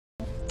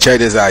Check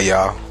this out,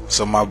 y'all.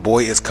 So my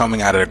boy is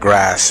coming out of the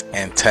grass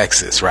in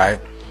Texas, right?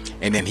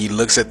 And then he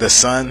looks at the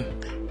sun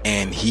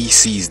and he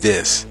sees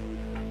this.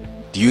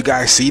 Do you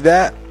guys see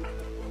that?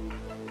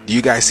 Do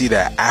you guys see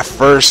that? At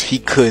first he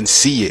couldn't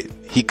see it.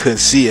 He couldn't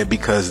see it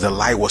because the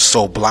light was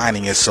so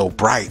blinding and so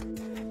bright.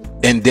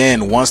 And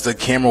then once the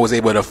camera was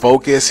able to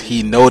focus,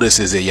 he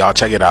notices it. Y'all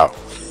check it out.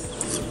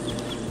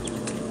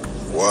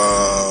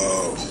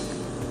 Wow.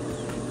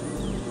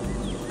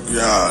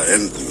 Yeah,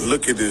 and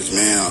look at this,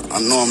 man. I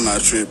know I'm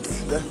not tripping.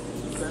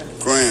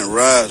 Grand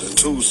Rising,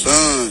 2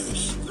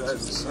 sons.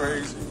 That's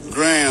crazy.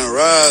 Grand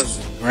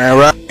Rising.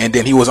 And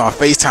then he was on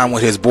FaceTime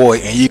with his boy,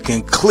 and you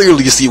can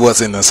clearly see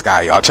what's in the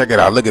sky. Y'all check it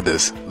out. Look at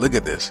this. Look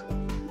at this.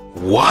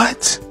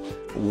 What?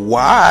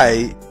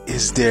 Why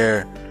is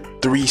there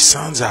 3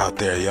 suns out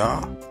there,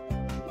 y'all?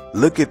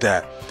 Look at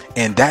that.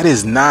 And that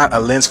is not a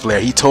lens flare.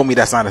 He told me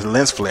that's not a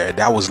lens flare.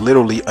 That was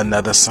literally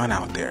another sun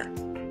out there.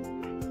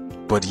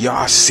 But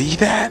y'all see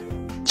that?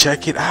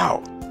 Check it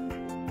out.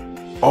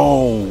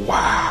 Oh,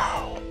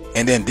 wow.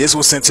 And then this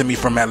was sent to me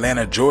from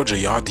Atlanta, Georgia,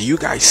 y'all. Do you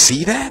guys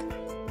see that?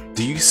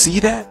 Do you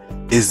see that?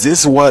 Is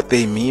this what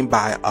they mean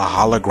by a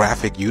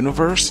holographic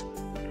universe?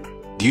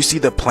 Do you see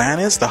the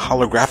planets, the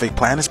holographic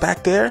planets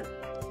back there?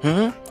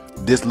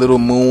 This little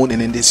moon and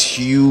then this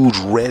huge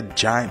red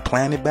giant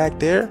planet back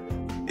there?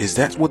 Is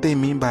that what they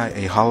mean by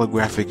a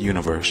holographic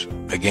universe?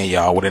 Again,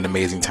 y'all, what an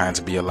amazing time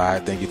to be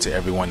alive. Thank you to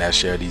everyone that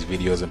shared these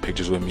videos and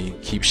pictures with me.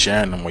 Keep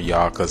sharing them with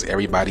y'all because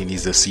everybody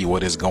needs to see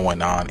what is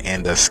going on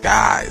in the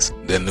skies.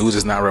 The news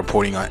is not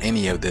reporting on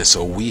any of this,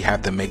 so we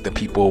have to make the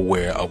people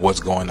aware of what's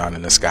going on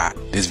in the sky.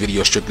 This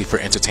video is strictly for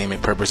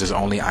entertainment purposes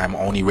only. I am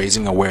only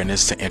raising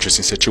awareness to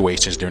interesting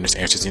situations during this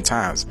interesting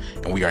times.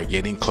 And we are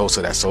getting close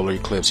to that solar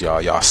eclipse,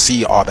 y'all. Y'all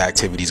see all the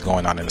activities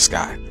going on in the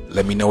sky.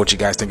 Let me know what you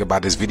guys think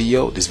about this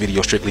video. This video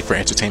is strictly for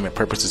entertainment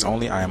purposes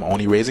only. I am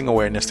only raising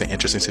awareness to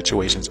interesting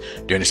situations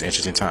during this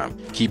interesting time.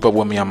 Keep up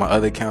with me on my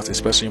other accounts,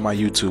 especially on my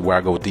YouTube, where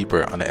I go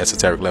deeper on the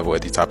esoteric level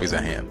at the topics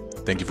at hand.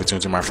 Thank you for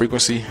tuning to my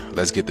frequency.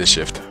 Let's get this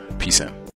shift. Peace in.